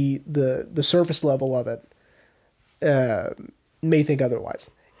see the surface level of it may think otherwise.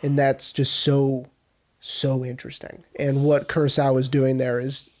 And that's just so interesting. And what Kurosawa is doing there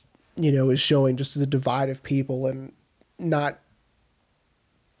is showing just the divide of people and not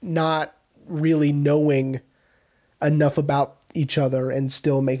really knowing enough about each other and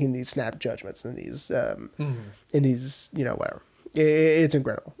still making these snap judgments and these whatever. It's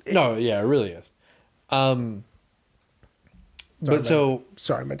incredible. No, yeah, it really is. Sorry, I'm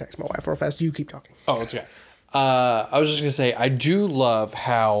gonna text my wife real fast. You keep talking. Oh, it's okay. I was just gonna say I do love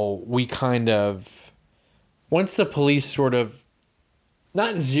how we kind of, once the police sort of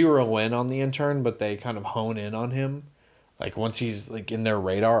not zero in on the intern, but they kind of hone in on him. Like once he's like in their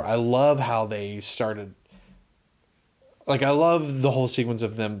radar, I love how they started. Like I love the whole sequence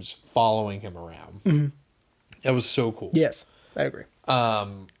of them just following him around. Mm-hmm. It was so cool. Yes, I agree.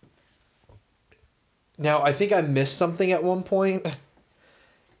 Now I think I missed something at one point.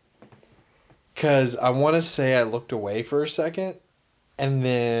 Because I want to say I looked away for a second, and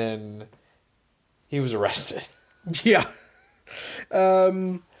then he was arrested. Yeah.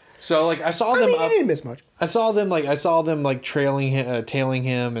 So like I saw them. He didn't miss much. I saw them like trailing him, tailing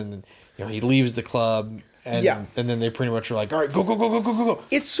him, and he leaves the club. And, and then they pretty much are like, all right, go, go, go, go, go, go, go.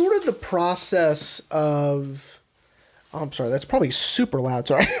 It's sort of the process of... Oh, I'm sorry, that's probably super loud,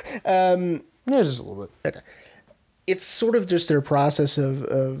 sorry. Yeah, just a little bit. Okay. It's sort of just their process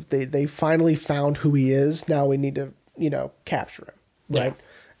of they finally found who he is. Now we need to, capture him, right?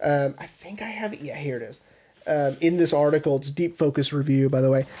 Yeah. I think I have it. Yeah, here it is. In this article, it's Deep Focus Review, by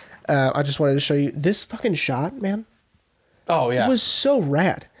the way. I just wanted to show you this fucking shot, man. Oh, yeah. It was so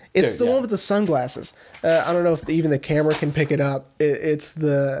rad. It's the one with the sunglasses. I don't know if even the camera can pick it up. It's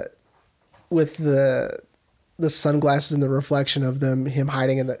with the sunglasses and the reflection of him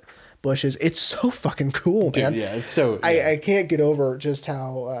hiding in the bushes. It's so fucking cool, man. Dude, yeah, it's so... Yeah. I can't get over just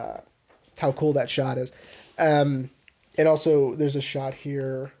how cool that shot is. And also, there's a shot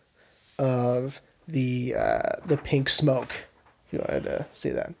here of the pink smoke. If you wanted to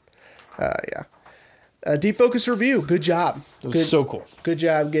see that. Yeah. Deep Focus Review. Good job. It was so cool. Good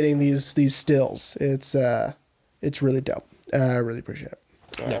job getting these stills. It's really dope. I really appreciate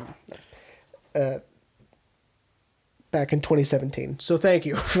it. Back in 2017. So thank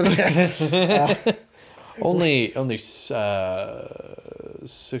you for that. Only 6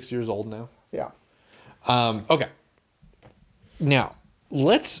 years old now. Yeah. Okay. Now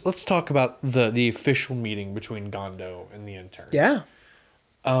let's talk about the official meeting between Gondo and the intern. Yeah.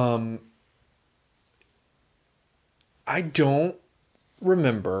 I don't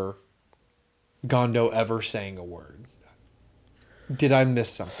remember Gondo ever saying a word. Did I miss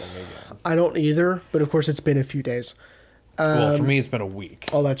something again? I don't either, but of course it's been a few days. Well, for me, it's been a week.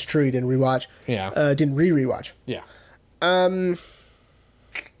 Oh, that's true. You didn't rewatch. Yeah. Didn't rewatch. Yeah. I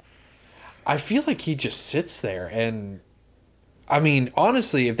feel like he just sits there, and I mean,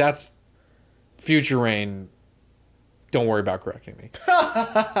 honestly, if that's future Rain, don't worry about correcting me.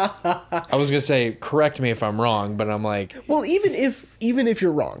 I was gonna say correct me if I'm wrong, but I'm like, well, even if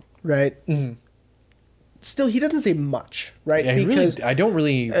you're wrong, right? Mm-hmm. Still, he doesn't say much, right? Yeah, because I don't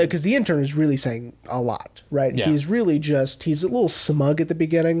really, because the intern is really saying a lot, right? Yeah. He's really he's a little smug at the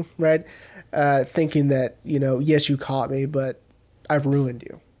beginning, right? Thinking that yes, you caught me, but I've ruined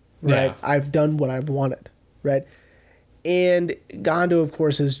you, right? Yeah. I've done what I've wanted, right? And Gondo, of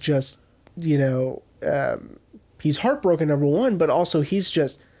course, is just he's heartbroken, number one, but also he's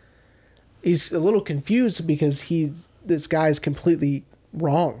a little confused because this guy's completely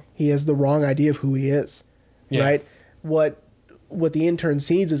wrong. He has the wrong idea of who he is, right? What the intern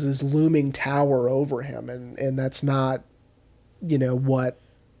sees is this looming tower over him, and that's not, what.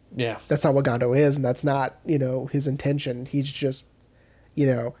 Yeah. That's not what Gondo is, and that's not his intention. He's just, he's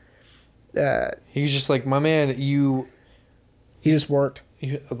just like, my man, He just worked.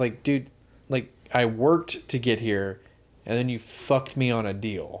 Like, dude, like, I worked to get here, and then you fucked me on a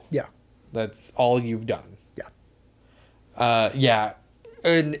deal. Yeah. That's all you've done. Yeah. Yeah.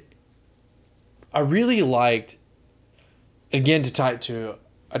 And I really liked, again, to tie it to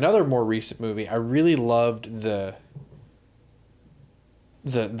another more recent movie, I really loved the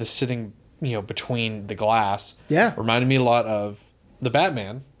sitting, between the glass. Yeah. Reminded me a lot of the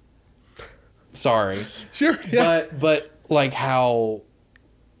Batman. Sorry. Sure. Yeah. But like how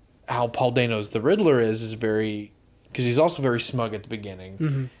Paul Dano's the Riddler is very, because he's also very smug at the beginning.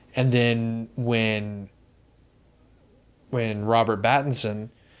 Mm-hmm. And then when Robert Pattinson,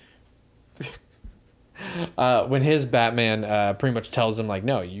 when his Batman pretty much tells him like,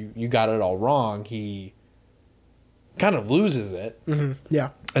 no, you got it all wrong, he kind of loses it. Mm-hmm.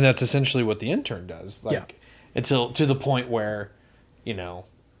 Yeah. And that's essentially what the intern does. Like, until to the point where,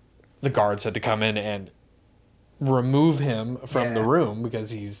 the guards had to come in and remove him from the room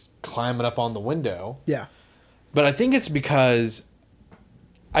because he's climbing up on the window. Yeah. But I think it's because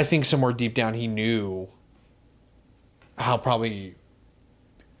I think somewhere deep down he knew how probably,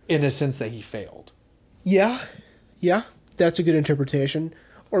 in a sense, that he failed. Yeah. Yeah. That's a good interpretation.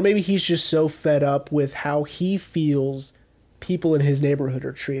 Or maybe he's just so fed up with how he feels people in his neighborhood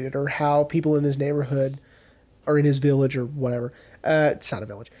are treated, or how people in his neighborhood or in his village or whatever. It's not a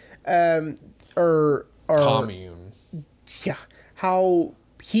village. Or commune. Yeah. How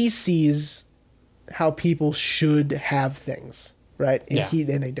he sees how people should have things, right? And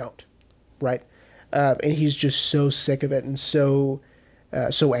and they don't, right? And he's just so sick of it and so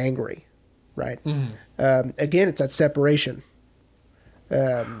angry, right? Mm-hmm. Again, it's that separation.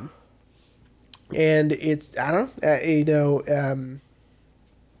 And it's, I don't know,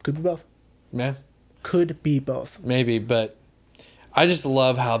 could be both. Yeah. Could be both. Maybe, but I just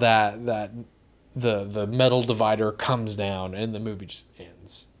love how that the metal divider comes down and the movie just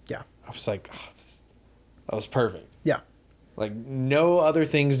ends. Yeah. I was like, that was perfect. Yeah. Like, no other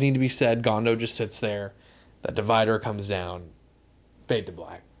things need to be said. Gondo just sits there. That divider comes down. Fade to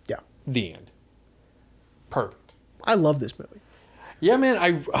black. Yeah. The end. Perfect. I love this movie. Yeah, man,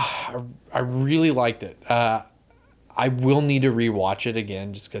 I really liked it. I will need to rewatch it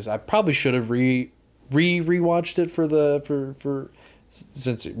again just because I probably should have rewatched it for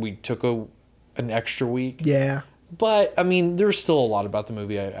since we took an extra week. Yeah. But I mean, there's still a lot about the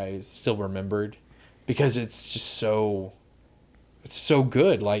movie I still remembered because it's just so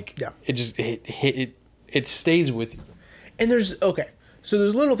good. Like, yeah, it stays with you. And there's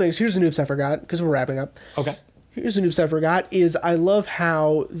little things. Here's the noops I forgot because we're wrapping up. Okay. Here's the noops I forgot is I love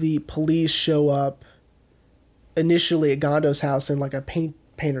how the police show up initially at Gondo's house in like a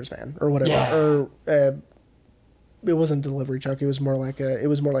painter's van or whatever. Yeah. Or it wasn't a delivery truck. It was more like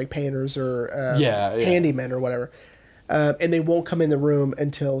painters or handymen or whatever. And they won't come in the room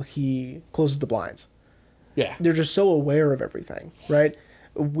until he closes the blinds. Yeah. They're just so aware of everything, right?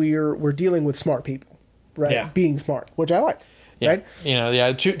 We're dealing with smart people, right? Yeah. Being smart, which I like, right? You know,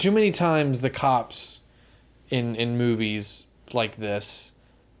 yeah. Too many times the cops in movies like this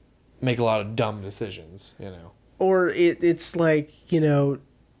make a lot of dumb decisions, you know. Or it's like, you know,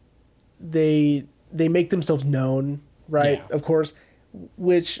 they make themselves known, right? Yeah. Of course,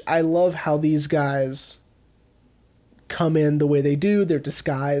 which I love how these guys come in the way they do. They're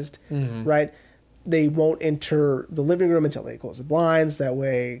disguised, right? They won't enter the living room until they close the blinds. That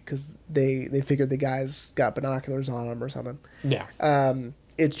way, because they figured the guy's got binoculars on him or something. Yeah.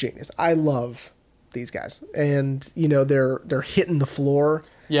 It's genius. I love these guys, and you know they're hitting the floor.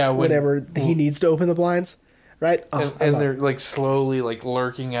 Yeah. Whenever he needs to open the blinds, right? Oh, and they're like slowly like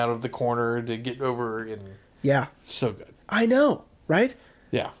lurking out of the corner to get over, and yeah, it's so good. I know, right?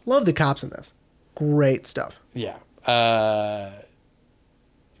 Yeah. Love the cops in this. Great stuff. Yeah.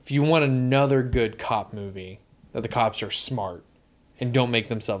 If you want another good cop movie that the cops are smart and don't make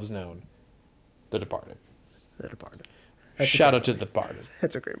themselves known, The Departed. The Departed. Shout out to The Departed.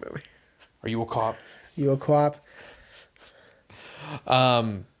 That's a great movie. Are you a cop? You a cop?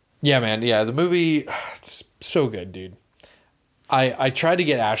 Yeah, man. Yeah, the movie, it's so good, dude. I tried to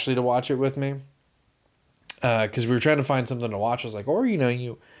get Ashley to watch it with me because we were trying to find something to watch. I was like, or, you know,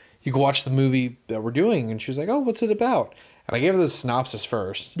 you can watch the movie that we're doing. And she was like, oh, what's it about? And I gave her the synopsis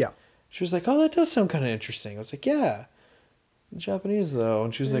first. Yeah. She was like, oh, that does sound kind of interesting. I was like, yeah. In Japanese, though.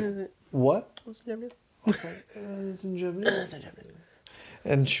 And she was like, what? What's in Japanese? I was like, it's in Japanese.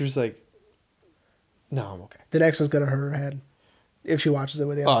 And she was like, no, I'm okay. The next one's gonna hurt her head if she watches it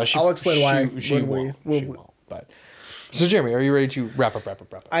with you. Oh, I'll explain why. She won't. But so, Jeremy, are you ready to wrap up?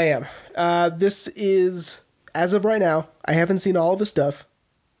 I am. This is, as of right now, I haven't seen all of his stuff,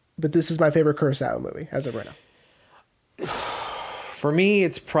 but this is my favorite Kurosawa movie as of right now. For me,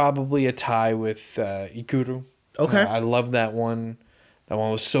 it's probably a tie with Ikuru. Okay. I love that one. That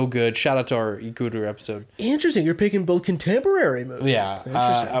one was so good. Shout out to our Ikuru episode. Interesting. You're picking both contemporary movies. Yeah.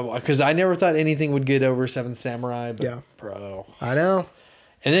 Interesting. Because I never thought anything would get over Seventh Samurai. But, yeah. Bro. I know.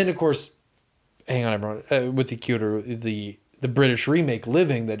 And then, of course, hang on, everyone. With Ikuru, the British remake,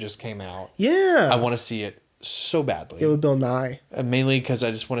 Living, that just came out. Yeah. I want to see it so badly. It with Bill Nye. Mainly because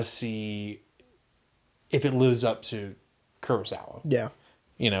I just want to see if it lives up to Kurosawa. Yeah.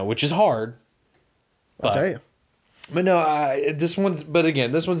 You know, which is hard. I'll tell you. But no, this one's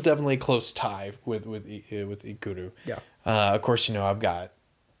definitely a close tie with Ikuru. Yeah. Of course, you know, I've got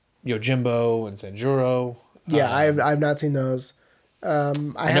Yojimbo and Sanjuro. Yeah, I've not seen those. I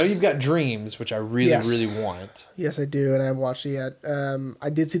know you've got Dreams, which I really want. Yes, I do, and I haven't watched it yet. I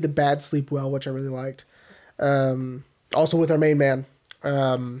did see The Bad Sleep Well, which I really liked. Also with our main man.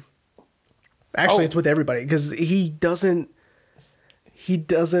 Actually, it's with everybody because he doesn't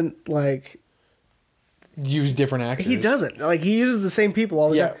like use different actors. He doesn't. Like, he uses the same people all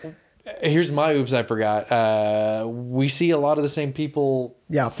the time. Here's my oops, I forgot. We see a lot of the same people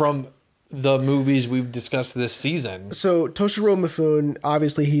from the movies we've discussed this season. So Toshiro Mifune,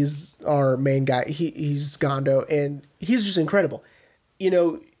 obviously he's our main guy. He's Gondo, and he's just incredible. You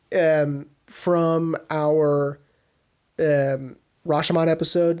know, from our Rashomon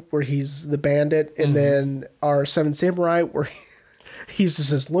episode where he's the bandit, and then our Seven Samurai where he's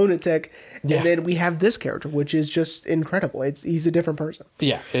just this lunatic. Yeah. And then we have this character, which is just incredible. He's a different person.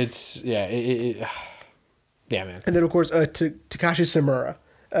 Yeah, yeah, man. And then of course Takashi Samura,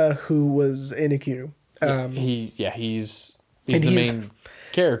 who was in Ikuru. He's the main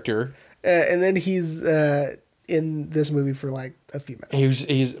character. And then he's in this movie for like a few minutes.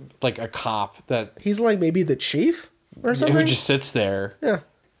 He's like a cop that he's like maybe the chief or something. Who just sits there. Yeah.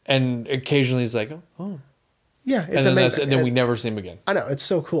 And occasionally he's like, oh. Yeah, it's and then amazing. and then we never see him again. I know, it's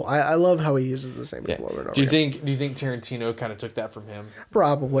so cool. I love how he uses the same Yeah. people over and over. Do you again. think Tarantino kind of took that from him?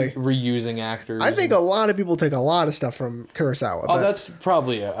 Probably. Reusing actors. I think a lot of people take a lot of stuff from Kurosawa. Oh, but that's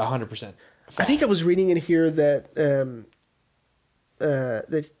probably 100%. I think I was reading in here that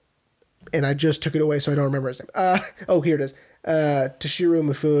that, and I just took it away, so I don't remember his name. Oh, here it is. Toshiro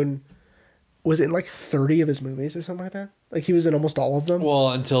Mifune was in like 30 of his movies or something like that. Like he was in almost all of them. Well,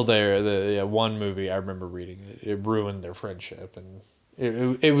 until the one movie I remember reading it ruined their friendship, and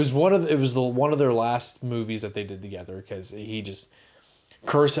it was one of their last movies that they did together because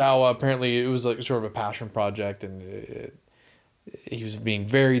Kurosawa apparently it was like sort of a passion project, and he was being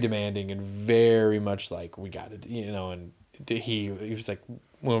very demanding and very much like we got it, and he was like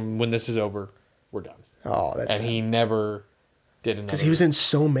when this is over we're done. Oh, that's and he never did another. because he was in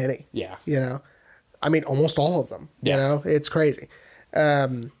so many. Yeah. I mean, almost all of them. Yeah. It's crazy.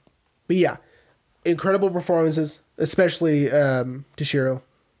 But yeah, incredible performances, especially Toshiro.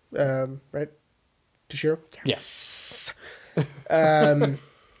 Right? Toshiro? Yes.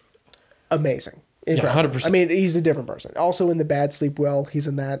 Amazing. Yeah, Incredible. 100%. I mean, he's a different person. Also in The Bad Sleep Well, he's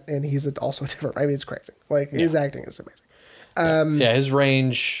in that, and he's also different. I mean, it's crazy. Like, his acting is amazing. Yeah, his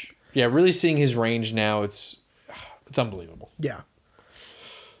range. Yeah, really seeing his range now, it's unbelievable. Yeah.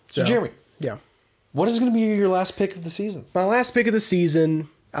 So Jeremy, Yeah. what is going to be your last pick of the season? My last pick of the season.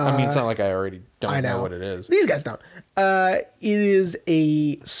 I mean, it's not like I already don't I know what it is. These guys don't. It is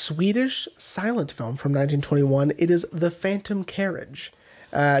a Swedish silent film from 1921. It is The Phantom Carriage.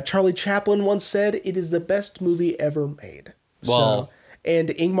 Charlie Chaplin once said it is the best movie ever made. Well, and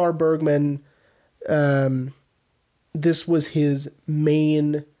Ingmar Bergman, this was his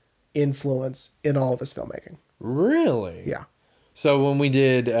main influence in all of his filmmaking. Really? Yeah. So when we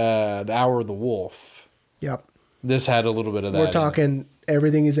did The Hour of the Wolf, Yep. this had a little bit of that. We're in it. talking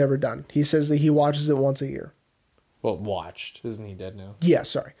everything he's ever done. He says that he watches it once a year. Well, watched. Isn't he dead now? Yeah,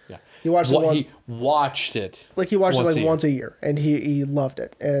 sorry. Yeah. He watched it He watched it. like he watched it like a year. once a year, and he loved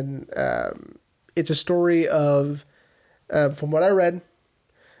it. And it's a story of, from what I read,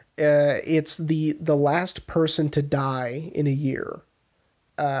 it's the last person to die in a year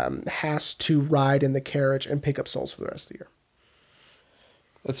has to ride in the carriage and pick up souls for the rest of the year.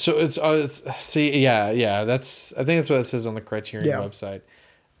 It's see yeah that's I think that's what it says on the Criterion website.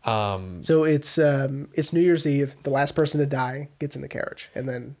 So it's New Year's Eve. The last person to die gets in the carriage, and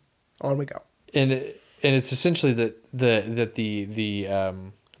then on we go. And it's essentially that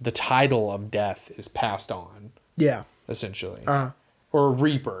the title of death is passed on. Yeah. Essentially. Or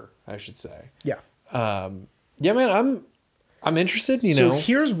reaper, I should say. Yeah. Yeah, man, I'm interested. So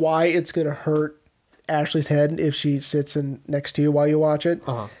here's why it's gonna hurt Ashley's head if she sits next to you while you watch it.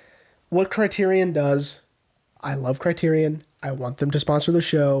 What Criterion does, I love Criterion. I want them to sponsor the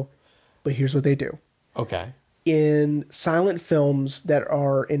show, but here's what they do. Okay. In silent films that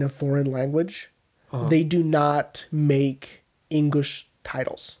are in a foreign language, they do not make English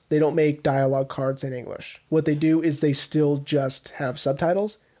titles. They don't make dialogue cards in English. What they do is they still just have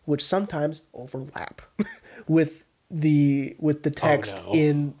subtitles, which sometimes overlap with the text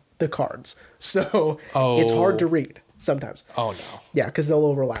in the cards. So it's hard to read sometimes. Oh no. Yeah, because they'll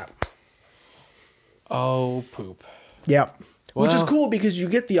overlap. Oh poop. Yeah. Which is Well- cool because you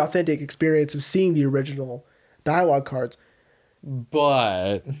get the authentic experience of seeing the original dialogue cards,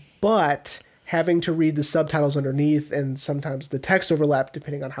 But having to read the subtitles underneath and sometimes the text overlap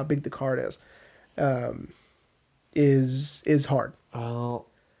depending on how big the card is hard. well,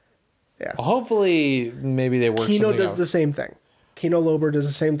 Yeah. hopefully maybe they work Kino something does out. the same thing. Kino Lober does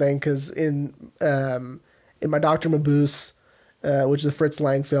the same thing because in my Dr. Mabuse, which is a Fritz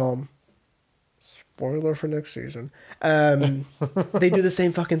Lang film, spoiler for next season, they do the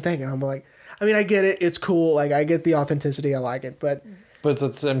same fucking thing, and I'm like, I mean, I get it, it's cool, like I get the authenticity, I like it, but But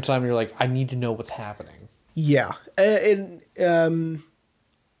at the same time, you're like, I need to know what's happening. yeah,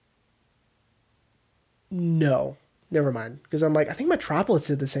 no, never mind, because I'm like, I think Metropolis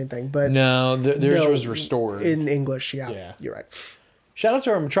did the same thing, but No, theirs no, was restored. in English. Yeah, Yeah. You're right. Shout out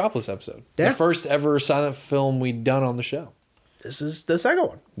to our Metropolis episode. Yeah. The first ever silent film we'd done on the show. This is the second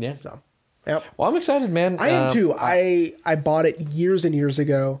one. Yeah. So, yep. Well, I'm excited, man. I am too. I bought it years and years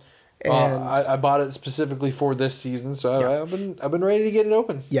ago, and I bought it specifically for this season, so I've been ready to get it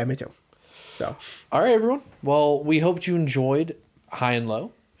open. yeah, me too. So, All right, everyone. Well, we hope you enjoyed High and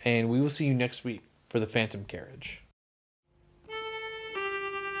Low, and we will see you next week for the Phantom Carriage.